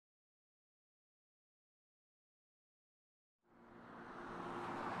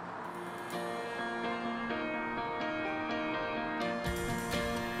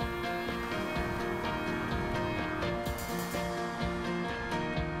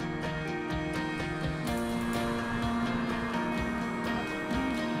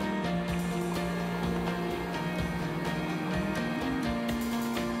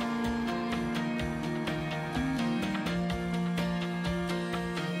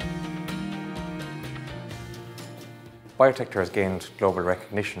BioTector has gained global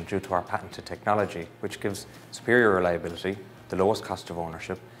recognition due to our patented technology, which gives superior reliability, the lowest cost of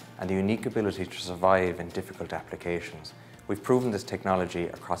ownership, and the unique ability to survive in difficult applications. We've proven this technology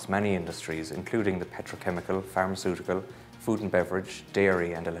across many industries, including the petrochemical, pharmaceutical, food and beverage,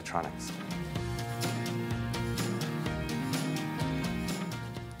 dairy and electronics.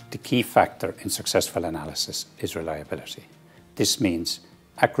 The key factor in successful analysis is reliability. This means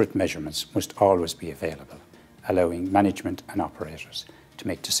accurate measurements must always be available, allowing management and operators to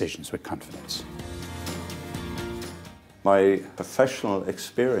make decisions with confidence. My professional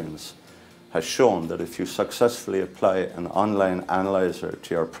experience has shown that if you successfully apply an online analyzer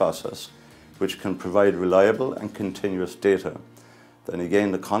to your process, which can provide reliable and continuous data, then you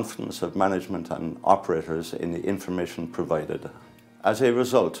gain the confidence of management and operators in the information provided. As a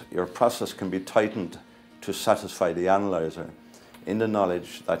result, your process can be tightened to satisfy the analyzer in the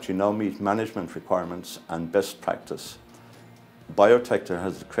knowledge that you now meet management requirements and best practice. BioTector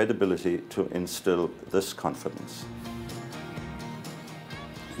has the credibility to instill this confidence.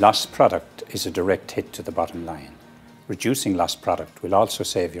 Lost product is a direct hit to the bottom line. Reducing lost product will also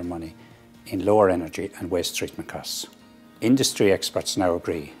save your money in lower energy and waste treatment costs. Industry experts now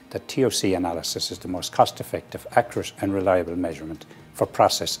agree that TOC analysis is the most cost-effective, accurate and reliable measurement for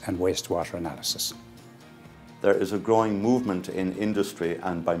process and wastewater analysis. There is a growing movement in industry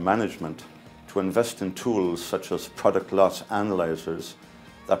and by management to invest in tools such as product loss analyzers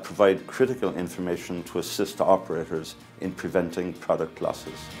that provide critical information to assist operators in preventing product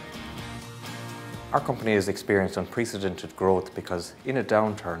losses. Our company has experienced unprecedented growth because in a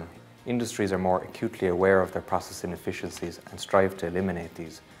downturn, industries are more acutely aware of their process inefficiencies and strive to eliminate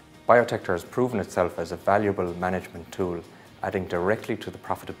these. BioTector has proven itself as a valuable management tool, adding directly to the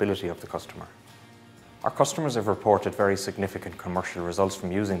profitability of the customer. Our customers have reported very significant commercial results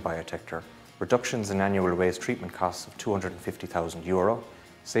from using BioTector: reductions in annual waste treatment costs of €250,000,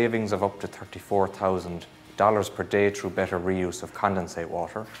 savings of up to $34,000 per day through better reuse of condensate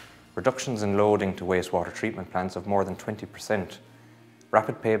water, reductions in loading to wastewater treatment plants of more than 20%,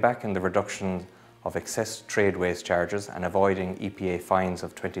 rapid payback in the reduction of excess trade waste charges and avoiding EPA fines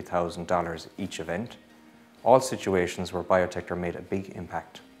of $20,000 each event, all situations where BioTector made a big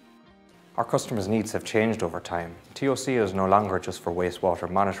impact. Our customers' needs have changed over time. TOC is no longer just for wastewater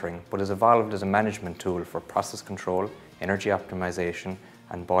monitoring, but has evolved as a management tool for process control, energy optimization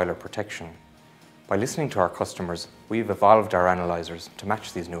and boiler protection. By listening to our customers, we've evolved our analyzers to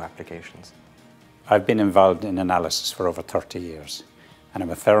match these new applications. I've been involved in analysis for over 30 years, and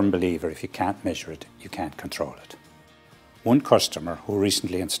I'm a firm believer if you can't measure it, you can't control it. One customer who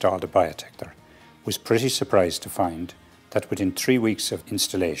recently installed a BioTector was pretty surprised to find that within 3 weeks of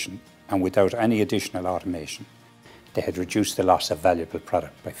installation and without any additional automation, they had reduced the loss of valuable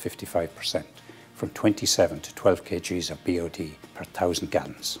product by 55%, from 27 to 12 kgs of BOD per 1,000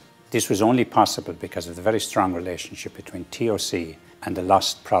 gallons. This was only possible because of the very strong relationship between TOC and the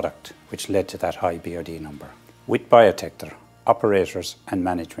lost product, which led to that high BOD number. With BioTector, operators and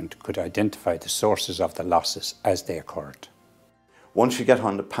management could identify the sources of the losses as they occurred. Once you get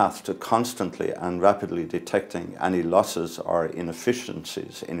on the path to constantly and rapidly detecting any losses or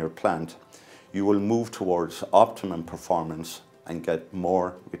inefficiencies in your plant, you will move towards optimum performance and get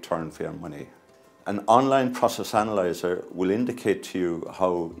more return for your money. An online process analyzer will indicate to you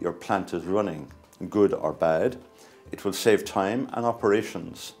how your plant is running, good or bad. It will save time and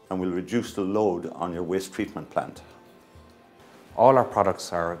operations and will reduce the load on your waste treatment plant. All our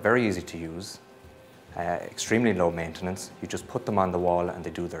products are very easy to use, extremely low maintenance. You just put them on the wall and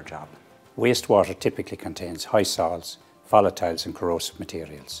they do their job. Wastewater typically contains high salts, volatiles and corrosive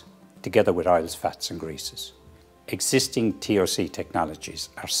materials, together with oils, fats and greases. Existing TOC technologies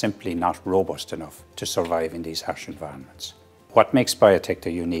are simply not robust enough to survive in these harsh environments. What makes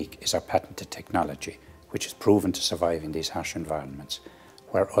BioTector unique is our patented technology, which is proven to survive in these harsh environments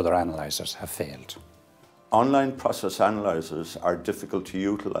where other analyzers have failed. Online process analyzers are difficult to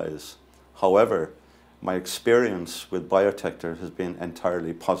utilize. However, my experience with BioTector has been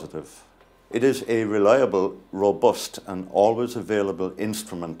entirely positive. It is a reliable, robust and always available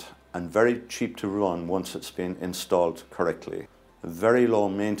instrument and very cheap to run once it's been installed correctly. Very low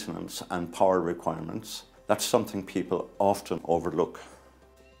maintenance and power requirements. That's something people often overlook.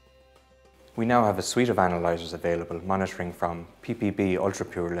 We now have a suite of analyzers available, monitoring from ppb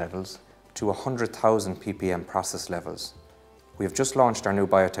ultra-pure levels to 100,000 ppm process levels. We have just launched our new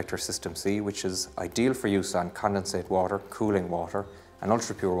BioTector System C, which is ideal for use on condensate water, cooling water and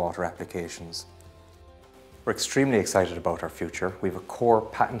ultra-pure water applications. We're extremely excited about our future. We have a core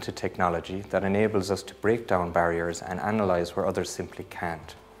patented technology that enables us to break down barriers and analyze where others simply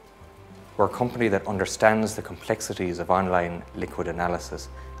can't. We're We're a company that understands the complexities of online liquid analysis,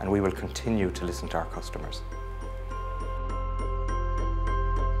 and we will continue to listen to our customers.